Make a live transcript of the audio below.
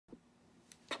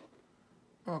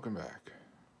Welcome back.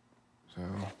 So,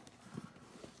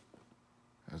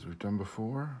 as we've done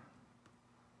before,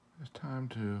 it's time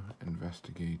to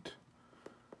investigate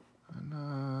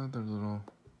another little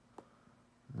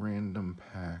random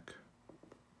pack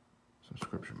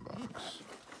subscription box,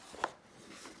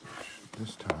 which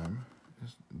this time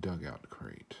is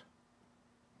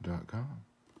dugoutcrate.com.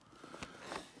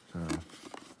 So,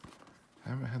 I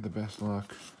haven't had the best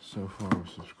luck so far with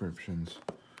subscriptions.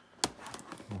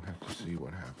 We'll have to see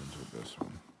what happens with this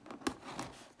one.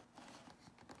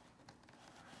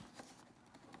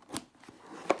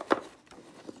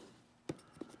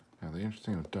 Now, the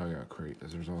interesting with Dugout Crate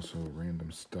is there's also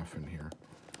random stuff in here.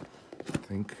 I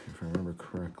think, if I remember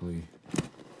correctly,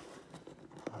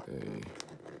 they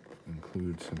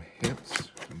include some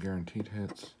hits, some guaranteed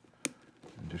hits,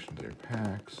 in addition to their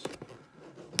packs,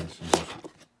 and some just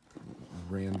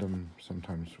random,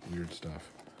 sometimes weird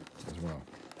stuff as well.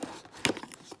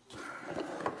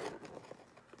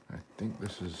 I think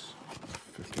this is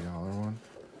a $50 one,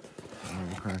 if I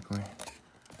remember correctly.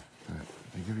 But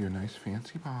they give you a nice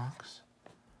fancy box.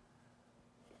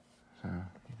 So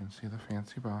you can see the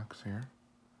fancy box here.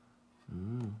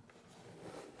 Ooh.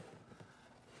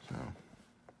 So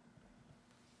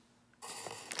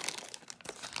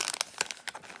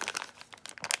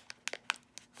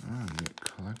you get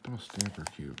collectible stamper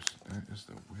cubes. That is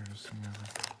the weirdest thing ever.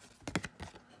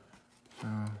 So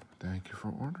thank you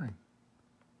for ordering.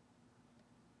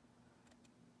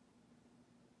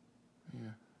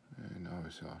 Yeah, and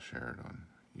obviously I'll share it on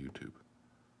YouTube.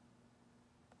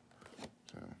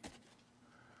 So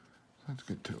let's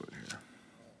get to it here.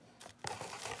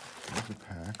 Here's the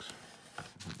packs.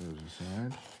 Put those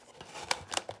aside.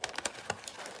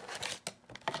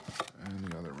 And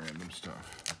the other random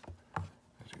stuff.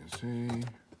 As you can see,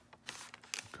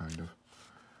 kind of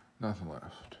nothing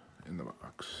left in the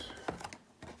box.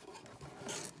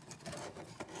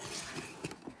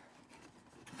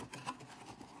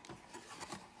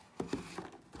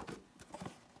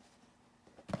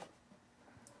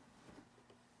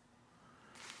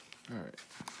 All right.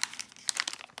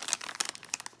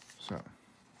 So,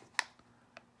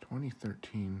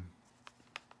 2013,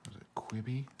 was it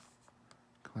Quibi?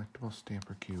 Collectible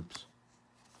Stamper Cubes.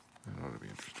 That ought to be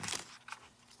interesting.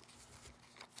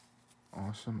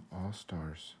 Awesome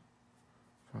All-Stars.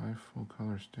 5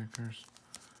 full-color stickers.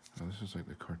 Oh, this is like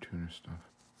the cartoonish stuff.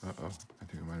 Uh-oh. I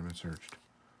think it might have been searched.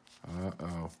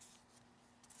 Uh-oh.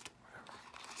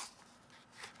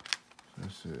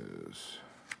 This is...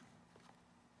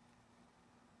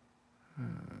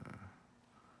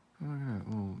 look at that,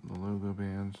 the logo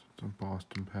bands. It's a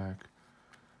Boston pack.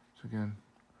 So again,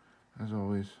 as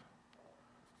always,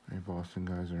 any Boston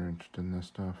guys are interested in this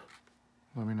stuff,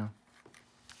 let me know.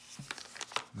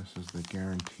 This is the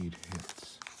guaranteed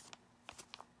hits.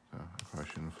 So I probably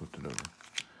shouldn't have flipped it over.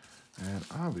 And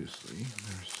obviously,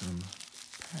 there's some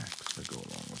packs that go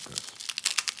along with this.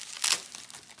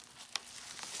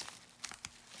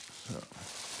 So,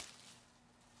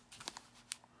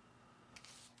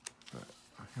 but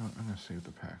I'm going to save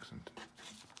the packs and put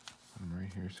them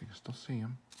right here so you can still see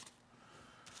them.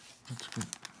 Let's get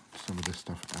some of this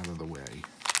stuff out of the way.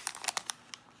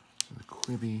 So the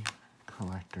Quibi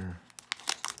Collector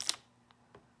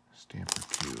Stamper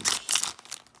Cubes.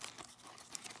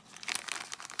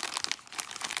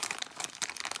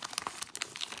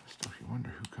 Stuff, you wonder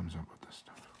who comes up with this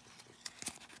stuff.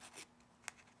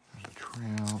 There's a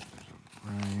Trout, there's a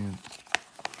Bryant.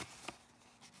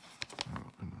 Oh,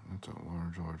 that's a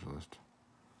large list.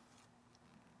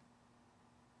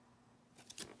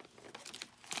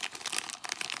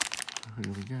 Who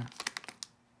do we get?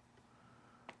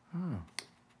 Oh.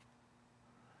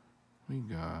 We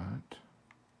got...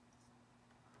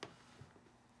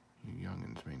 You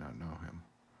youngins may not know him.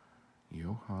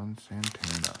 Johan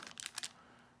Santana.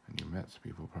 And you Mets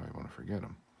people probably want to forget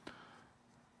him.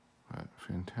 But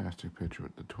fantastic picture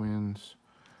with the Twins.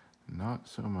 Not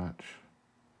so much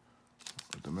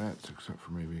with the Mets, except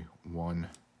for maybe one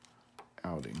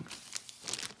outing.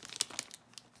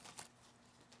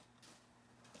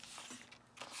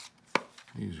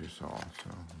 These you saw, so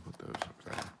I'll put those up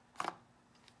there. Put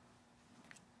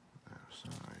that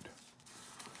aside.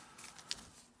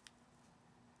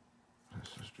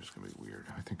 This is just going to be weird.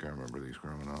 I think I remember these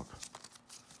growing up.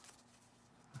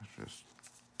 It's just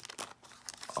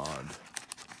odd,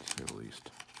 to say the least.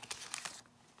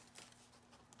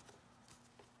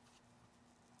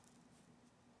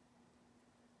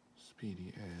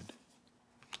 Speedy Ed.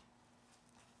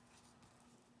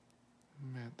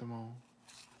 Matt them all.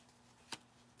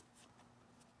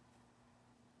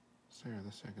 Sarah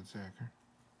the Second Sacker.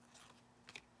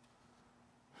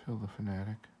 Phil the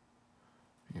Fanatic.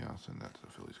 Yeah, I'll send that to the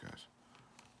Phillies guys.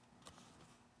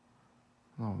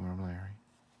 Long arm Larry.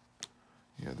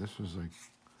 Yeah, this was like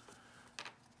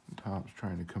Topps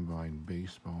trying to combine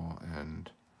baseball and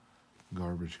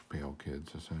garbage pail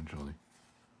kids, essentially.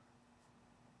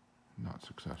 Not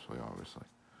successfully, obviously.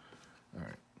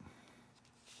 Alright.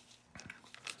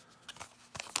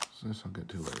 So this I'll get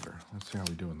to later. Let's see how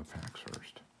we do in the packs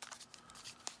first.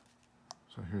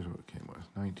 So here's what it came with.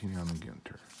 19 Allen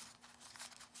Ginter.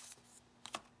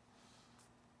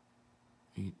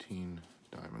 18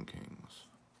 Diamond Kings.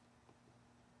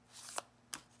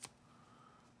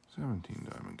 17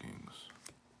 Diamond Kings.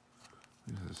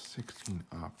 This is 16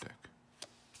 Optic.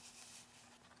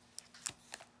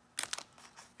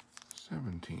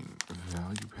 17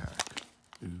 Value Pack.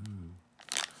 Ooh.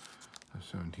 That's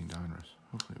 17 Donruss.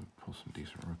 Hopefully we pull some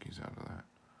decent rookies out of that.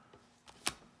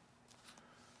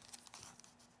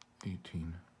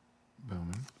 18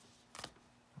 Bowman.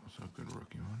 Also a good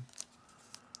rookie one.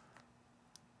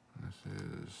 And this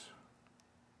is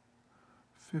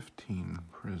 15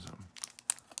 Prism.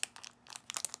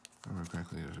 If I remember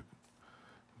correctly, there's a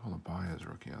pull a Baez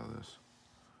rookie out of this.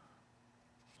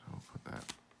 So we'll put that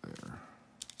there.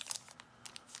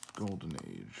 Golden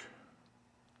Age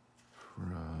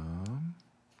from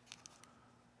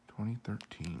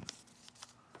 2013.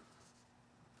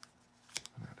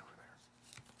 Put that over there.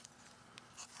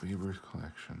 Babe Ruth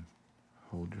collection.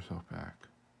 Hold yourself back.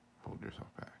 Hold yourself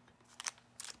back.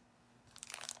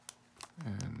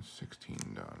 And 16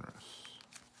 Donruss.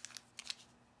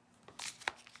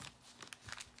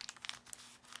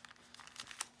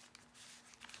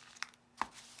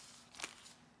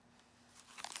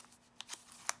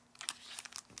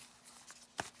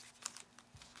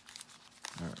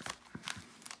 Alright.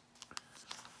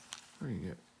 We're going to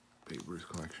get Babe Ruth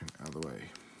collection out of the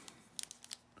way.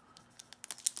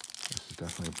 This is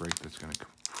definitely a break that's going to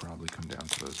probably come down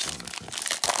to those bonuses.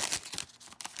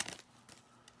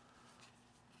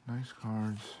 Nice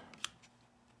cards.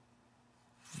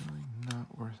 Really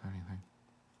not worth anything.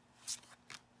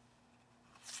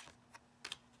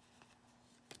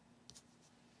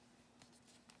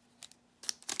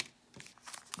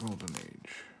 Golden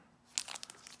Age.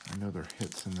 I know there are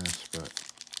hits in this, but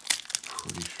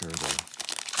pretty sure they're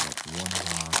like one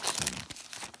box and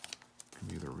can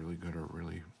be either really good or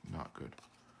really not good.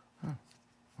 Oh,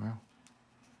 wow.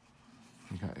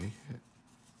 You got a hit.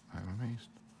 I'm amazed.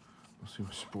 We'll see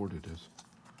what sport it is.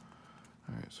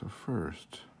 Alright, so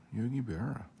first, Yogi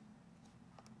Berra.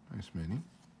 Nice mini.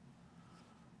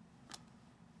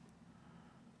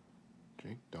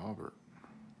 Jake Daubert.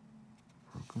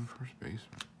 Brooklyn first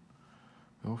baseman.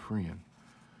 Bill Freehan.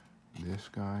 This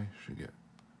guy should get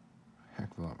a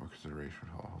heck of a lot more consideration for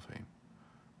Hall of Fame.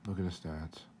 Look at his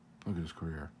stats. Look at his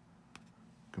career.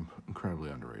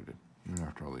 Incredibly underrated, even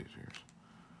after all these years.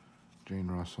 Jane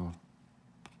Russell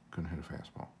couldn't hit a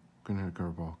fastball. Couldn't hit a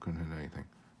curveball. Couldn't hit anything.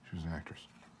 She was an actress.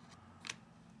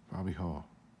 Bobby Hall.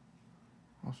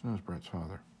 Also knows Brett's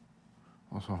father.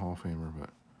 Also a Hall of Famer, but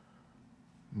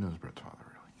knows Brett's father,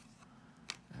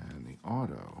 really. And the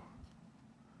auto,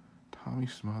 Tommy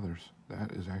Smothers.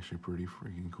 That is actually pretty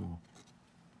freaking cool.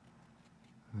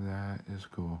 That is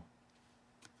cool.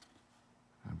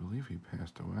 I believe he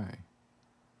passed away.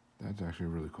 That's actually a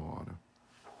really cool auto.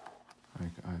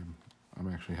 I'm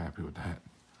actually happy with that.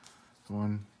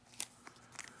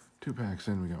 Two packs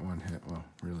in, we got one hit. Well,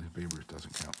 really, Babe Ruth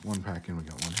doesn't count. One pack in, we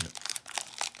got one hit.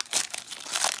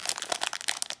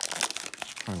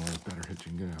 Probably one of the better hits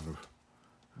you can get out of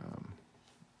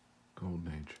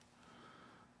Golden Age.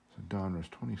 So Donruss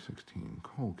 2016,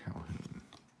 Cole Calhoun.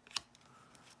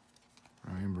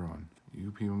 Ryan Braun.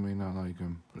 You people may not like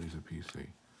him, but he's a PC.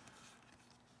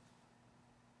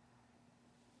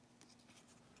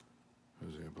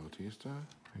 Jose Bautista.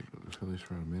 Paid with the Phillies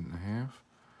for a minute and a half.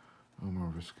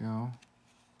 Omar Vizquel.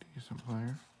 Decent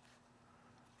player.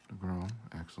 DeGrom.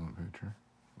 Excellent pitcher.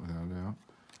 Without a doubt.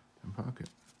 And Puckett.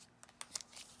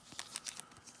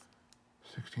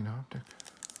 16 Optic.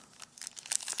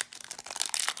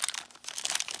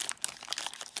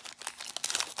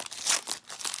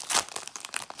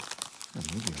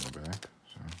 Got Movie on the back,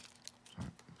 so it's not a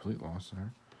complete loss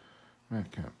there.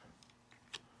 Matt Kemp.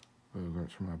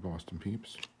 Bogarts for my Boston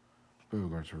Peeps.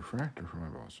 Bogarts Refractor for my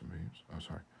Boston Peeps. Oh,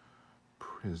 sorry.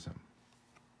 Prism.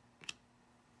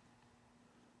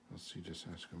 Let's see, just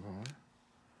Escobar.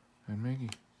 And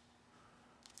Miggy.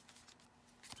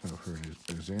 So for an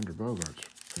Alexander Bogarts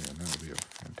fan, that would be a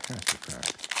fantastic pack.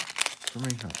 For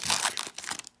me, not so much.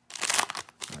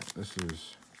 Alright, this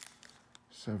is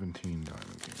 17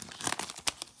 Diamond Kings.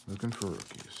 Looking for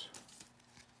rookies.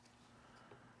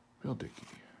 Bill Dickey.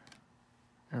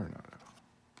 Arenado.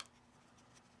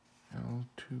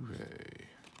 Altuve.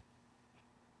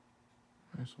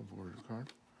 Nice little border card.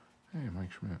 Hey,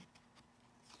 Mike Schmidt.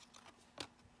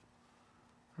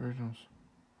 Originals.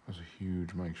 I was a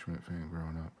huge Mike Schmidt fan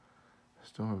growing up. I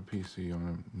still have a PC on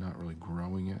him, not really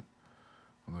growing it.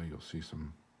 Although you'll see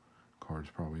some cards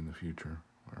probably in the future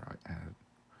where I added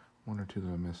one or two that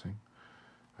I'm missing.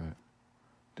 But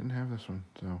didn't have this one,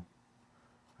 so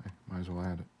I might as well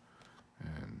add it.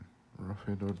 And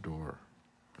Rafael Odor,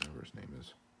 whatever his name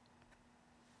is.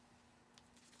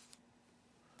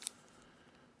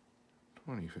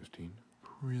 2015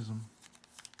 Prism.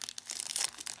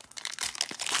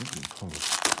 Let's see if we pull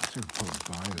a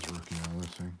bias rookie out of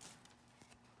this thing.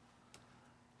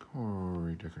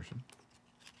 Corey Dickerson.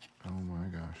 Oh my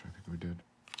gosh, I think we did.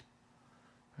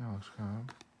 Alex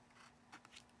Cobb.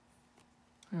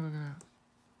 Hey, look at that.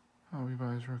 Oh, we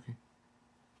buy his rookie.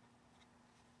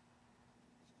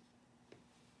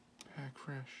 Pack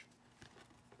fresh.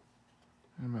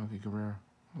 And Melky Cabrera.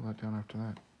 A let down after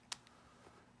that.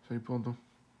 So he pulled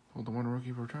the one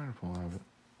rookie we're trying to pull out of it.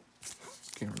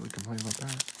 Can't really complain about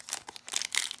that.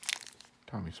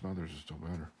 Tommy Smothers is still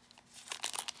better.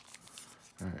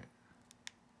 Alright.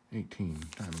 18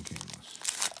 Diamond Canvas.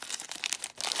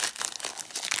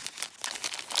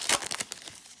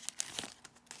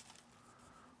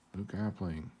 Luke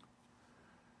Appling.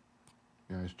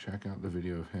 Guys, check out the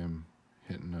video of him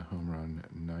hitting a home run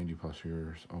at 90 plus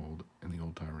years old in the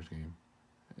Old Timers game.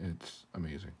 It's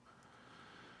amazing.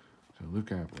 So Luke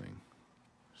Appling.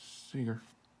 Seager.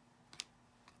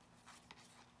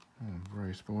 And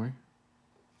Bryce Boy.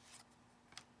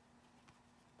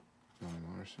 Don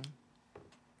Larson.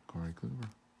 Corey Kluber.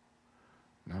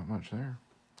 Not much there.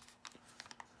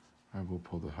 I will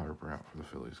pull the Harper out for the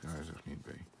Phillies, guys, if need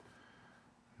be.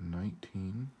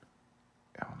 19,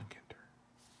 Allen and Ginter.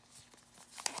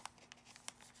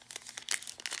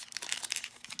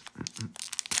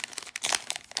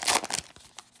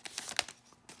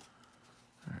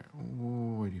 All right,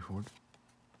 Whitey Ford.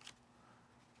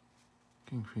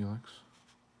 King Felix.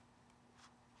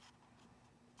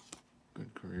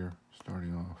 Good career,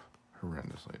 starting off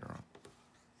horrendous later on.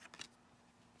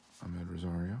 Ahmed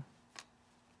Rosario.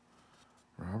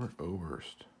 Robert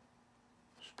Oberst.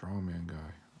 Strongman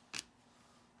guy.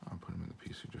 I'll put him in the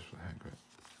PC just for the heck of it.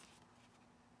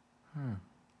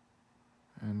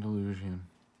 And Illusion.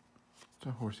 It's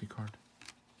a horsey card.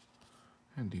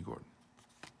 And D. Gordon.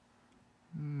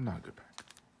 Not a good pack.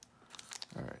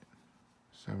 Alright.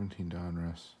 17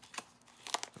 Donruss.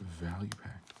 Value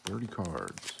pack. 30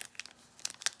 cards.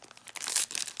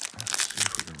 Let's see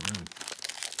if we can really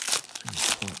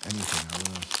pull anything out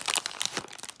of this.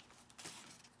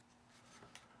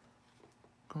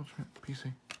 Goldschmidt,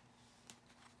 PC.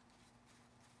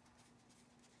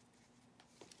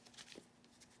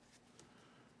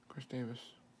 Chris Davis.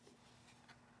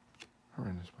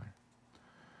 Horrendous player.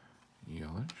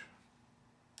 Yelich.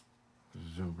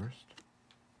 Zobrist.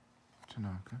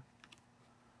 Tanaka.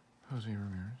 Jose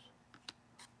Ramirez.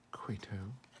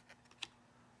 Cueto.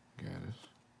 Gaddis.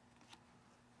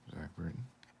 Zach Britton.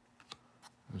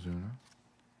 Ozuna.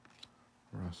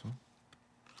 Russell.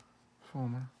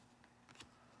 Fulmer.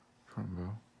 Trumbo.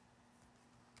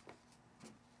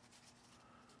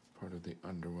 Part of the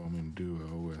underwhelming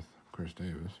duo with Chris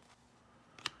Davis.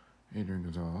 Adrian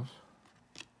Gonzalez.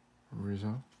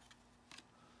 Rizzo.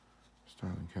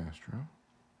 Starlin Castro.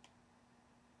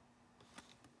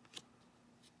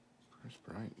 Chris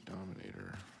Bryant,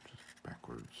 Dominator. Just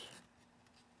backwards.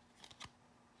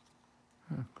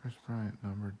 Chris Bryant,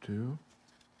 number 2.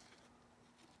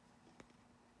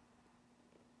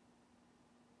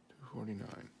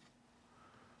 249.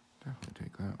 Definitely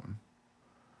take that one.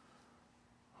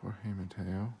 Jorge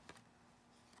Mateo.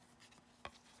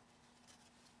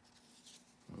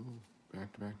 Oh,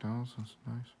 back-to-back dolls. That's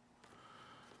nice.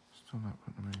 Still not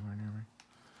putting them anywhere near me.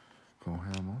 Cole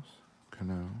Hamels.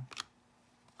 Cano.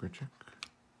 Grichuk.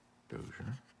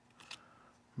 Dozier.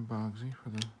 Bogsy for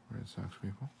the Red Sox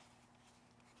people.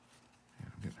 Yeah,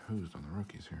 I'm getting hosed on the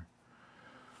rookies here.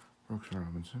 Brooks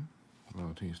Robinson.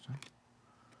 Bautista.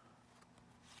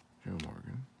 Joe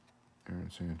Morgan. Aaron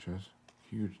Sanchez.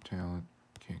 Huge talent.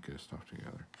 Can't get his stuff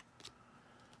together.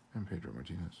 And Pedro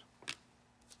Martinez.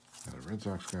 Now the Red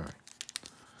Sox guy.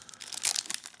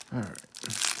 Alright.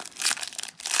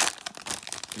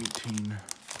 18.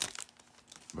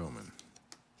 Bowman.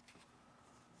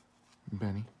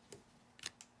 Benny.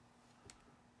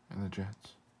 And the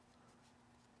Jets.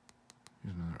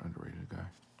 He's another underrated guy.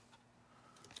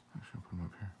 Actually, I'll put him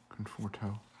up here.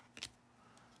 Conforto.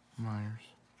 Myers.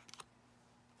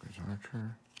 Chris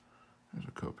Archer. There's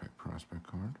a Kopech prospect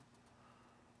card.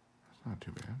 That's not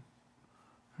too bad.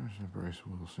 There's a Bryce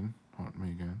Wilson, haunting me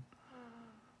again.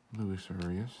 Luis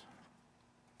Arias,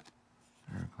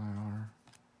 Eric Lauer,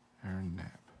 Aaron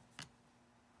Knapp.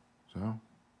 So,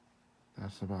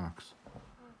 that's the box.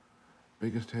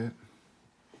 Biggest hit,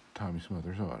 Tommy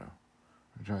Smothers Auto,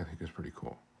 which I think is pretty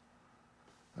cool.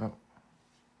 Oh,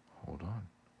 hold on.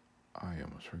 I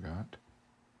almost forgot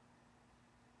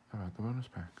about the bonus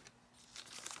pack.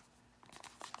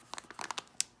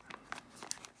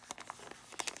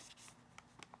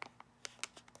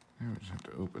 I just have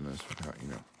to open this without,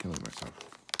 killing myself.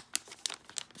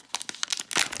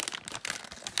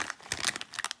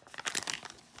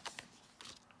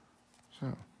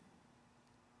 So,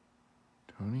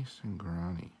 Tony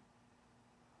Cingrani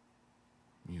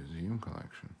Museum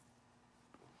Collection.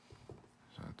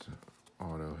 So that's an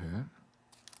auto hit.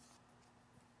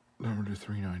 Number to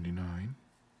 399.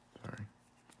 Sorry.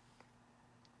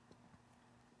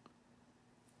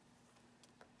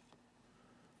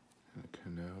 And a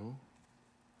Cano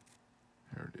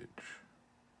Heritage.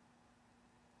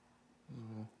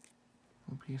 Little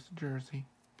piece of jersey.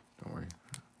 Don't worry,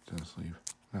 it's in the sleeve.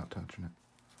 Not touching it.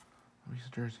 A piece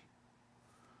of jersey.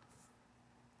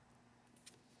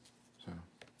 So,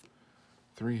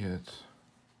 3 hits.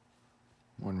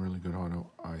 1 really good auto,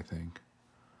 I think.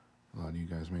 A lot of you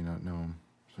guys may not know him,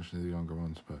 especially the younger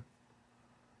ones, but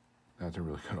that's a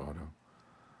really good auto.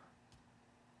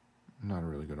 Not a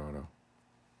really good auto.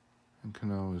 And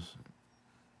Cano is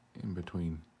in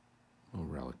between,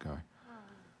 little relic guy.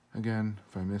 Again,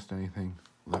 if I missed anything,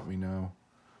 let me know.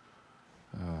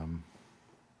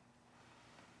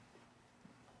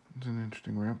 It's an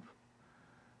interesting rip.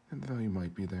 And the value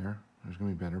might be there. There's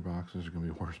going to be better boxes, there's going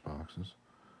to be worse boxes.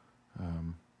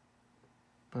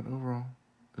 But overall,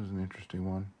 it was an interesting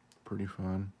one. Pretty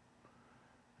fun.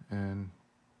 And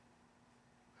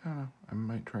I don't know, I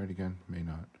might try it again, may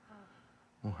not.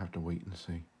 We'll have to wait and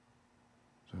see.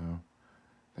 So,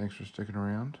 thanks for sticking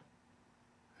around.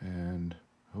 And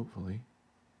hopefully,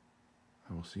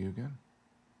 I will see you again.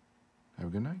 Have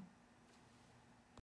a good night.